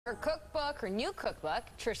Her cookbook, her new cookbook,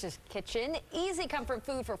 Trisha's Kitchen, easy comfort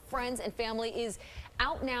food for friends and family, is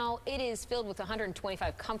out now. It is filled with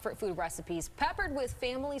 125 comfort food recipes, peppered with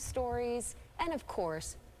family stories, and of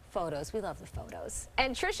course, photos. We love the photos.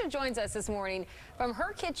 And Trisha joins us this morning from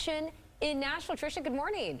her kitchen in Nashville. Trisha, good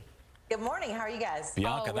morning. Good morning. How are you guys?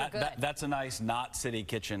 Bianca, that's a nice not city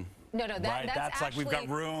kitchen. No, that's that's actually, like we've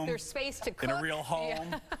got room. There's space to cook. In a real home.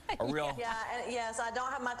 Yeah. A real. Yeah, yes, I don't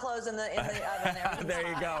have my clothes in the oven. There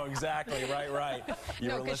you go. Exactly. Right.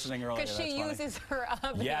 You were listening earlier. Because she uses her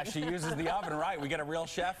oven. Yeah, she uses the oven. Right. We get a real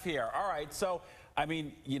chef here. All right. So, I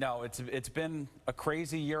mean, you know, it's been a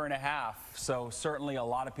crazy year and a half. So certainly a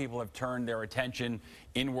lot of people have turned their attention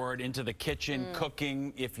inward into the kitchen,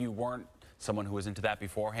 cooking. If you weren't someone who was into that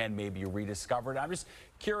beforehand, maybe you rediscovered. I'm just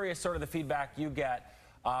curious, sort of the feedback you get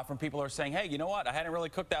from people who are saying, hey, you know what? I hadn't really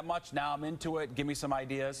cooked that much. Now I'm into it. Give me some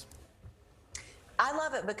ideas. I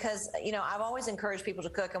love it because, you know, I've always encouraged people to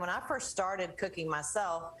cook. And when I first started cooking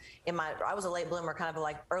myself, I was a late bloomer, kind of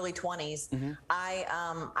like early 20s.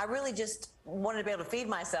 I really just wanted to be able to feed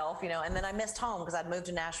myself, you know, and then I missed home because I'd moved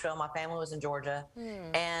to Nashville. My family was in Georgia.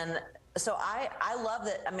 And so I love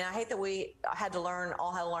that. I mean, I hate that we had to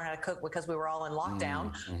all had to learn how to cook because we were all in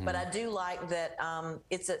lockdown. But I do like that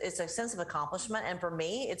it's a sense of accomplishment. And for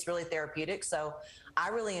me, it's really therapeutic. So I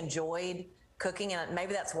really enjoyed cooking, and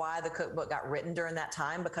maybe that's why the cookbook got written during that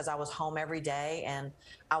time, because I was home every day, and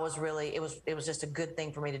I was really, it was just a good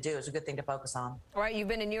thing for me to do. It was a good thing to focus on. All right, you've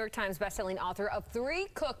been a New York Times bestselling author of 3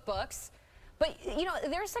 cookbooks, but you know,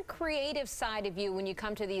 there's a creative side of you when you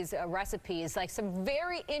come to these recipes, like some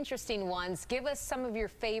very interesting ones. Give us some of your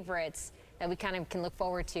favorites that we kind of can look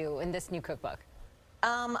forward to in this new cookbook.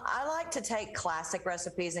 I like to take classic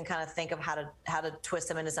recipes and kind of think of how to twist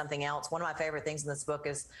them into something else. One of my favorite things in this book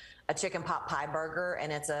is a chicken pot pie burger,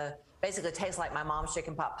 and it's basically tastes like my mom's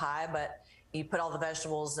chicken pot pie, but you put all the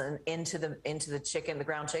vegetables into the chicken, the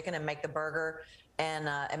ground chicken, and make the burger and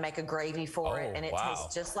make a gravy for it, and it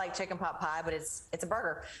tastes just like chicken pot pie, but it's a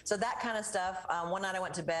burger. So that kind of stuff. One night I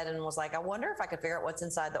went to bed and was like, I wonder if I could figure out what's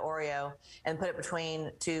inside the Oreo and put it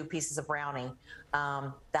between 2 pieces of brownie.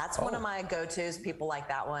 That's one of my go-tos. People like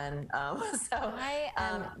that one. So I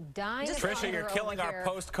am dying. Trisha, you're killing our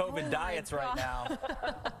post-COVID diets right now.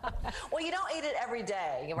 Well, you don't eat it every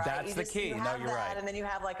day, right? That's the key. No, you're right. And then you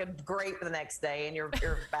have like a grape the next day, and you're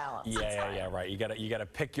balanced. Yeah, right. You gotta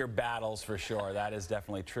pick your battles for sure. That is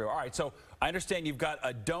definitely true. All right, so I understand you've got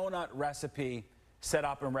a donut recipe set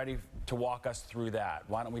up and ready to walk us through that.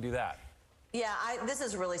 Why don't we do that? Yeah, this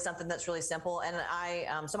is really something that's really simple. And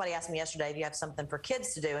somebody asked me yesterday, do you have something for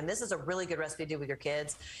kids to do? And this is a really good recipe to do with your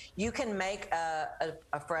kids. You can make a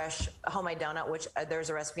fresh homemade donut, which there's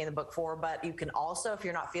a recipe in the book for, but you can also, if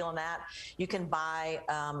you're not feeling that, you can buy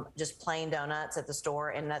just plain donuts at the store,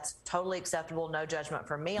 and that's totally acceptable. No judgment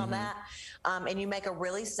from me on that. And you make a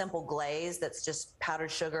really simple glaze that's just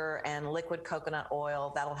powdered sugar and liquid coconut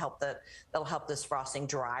oil. That'll help this frosting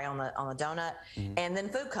dry on the donut. And then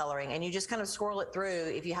food coloring, and you just kind of swirl it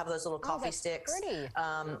through. If you have those little coffee sticks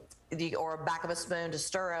or a back of a spoon to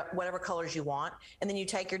stir up whatever colors you want, and then you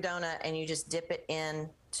take your donut and you just dip it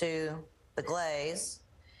into the glaze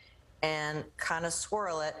and kind of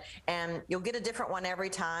swirl it, and you'll get a different one every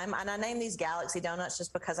time. And I name these Galaxy donuts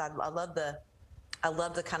just because I love the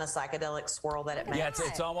kind of psychedelic swirl that it makes. Yeah,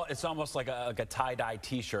 it's almost like a tie-dye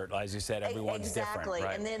T-shirt, as you said. Everyone's different,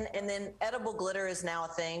 right? And then edible glitter is now a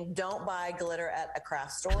thing. Don't buy glitter at a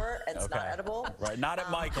craft store. It's not edible. Right, not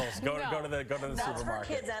at Michael's. Go to the supermarket. That's for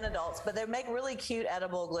kids and adults, but they make really cute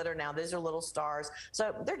edible glitter now. These are little stars,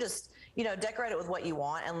 so they're just, you know, decorate it with what you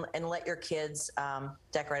want, and let your kids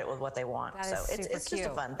decorate it with what they want. So it's just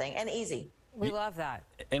a fun thing and easy. We love that.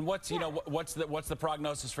 And what's the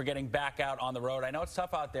prognosis for getting back out on the road? I know it's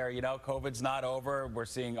tough out there. You know, COVID's not over. We're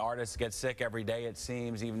seeing artists get sick every day, it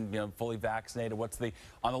seems, even fully vaccinated. What's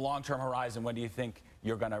on the long-term horizon? When do you think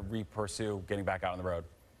you're going to pursue getting back out on the road?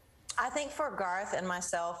 I think for Garth and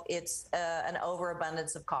myself, it's an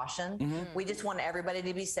overabundance of caution. We just want everybody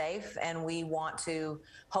to be safe, and we want to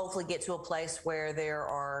hopefully get to a place where there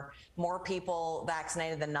are more people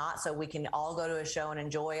vaccinated than not, so we can all go to a show and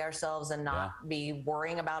enjoy ourselves and not be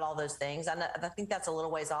worrying about all those things. I think that's a little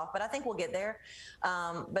ways off, but I think we'll get there.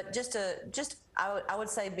 But I would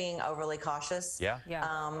say being overly cautious.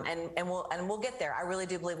 And we'll get there. I really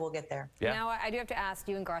do believe we'll get there. Now, I do have to ask,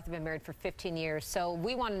 you and Garth have been married for 15 years, so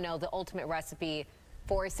we want to know the ultimate recipe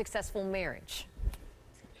for a successful marriage.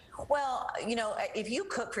 Well, you know, if you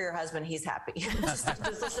cook for your husband, he's happy. Let's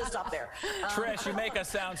just stop there. Trish, you make us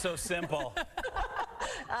sound so simple.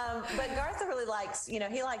 But Garth really likes, he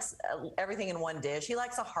likes everything in one dish. He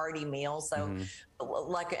likes a hearty meal. So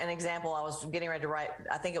like an example, I was getting ready to write,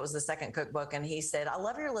 I think it was the second cookbook, and he said, I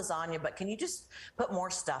love your lasagna, but can you just put more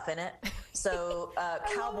stuff in it? So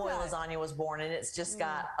cowboy lasagna was born, and it's just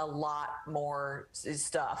got a lot more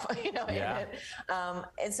stuff, in it.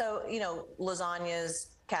 And so, lasagnas,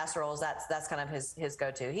 casseroles, that's kind of his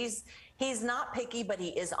go-to. He's not picky, but he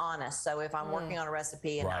is honest. So if I'm working on a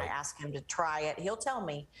recipe and I ask him to try it, he'll tell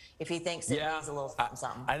me if he thinks it needs a little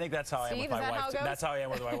something. I think that's how I am with my wife. That's how I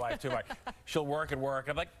am with my wife too. Like, she'll work and work.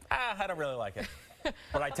 I'm like, I don't really like it.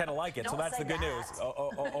 But I tend to like it, so that's the good news.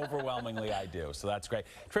 Overwhelmingly, I do, so that's great.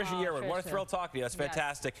 Trisha Yearwood, what a thrill talking to you. That's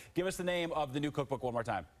fantastic. Give us the name of the new cookbook one more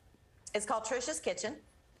time. It's called Trisha's Kitchen.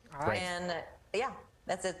 All right. And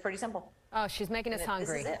that's it. Pretty simple. Oh, she's making us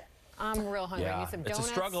hungry. This is it. I'm real hungry. Yeah. Some donuts, it's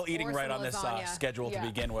a struggle eating right on this schedule to Yeah.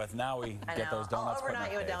 begin with. Now we get those donuts. I'll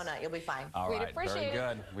overnight you a donut. You'll be fine. All right, We'd appreciate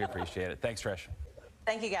very it. good. We appreciate it. Thanks, Trish.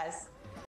 Thank you, guys.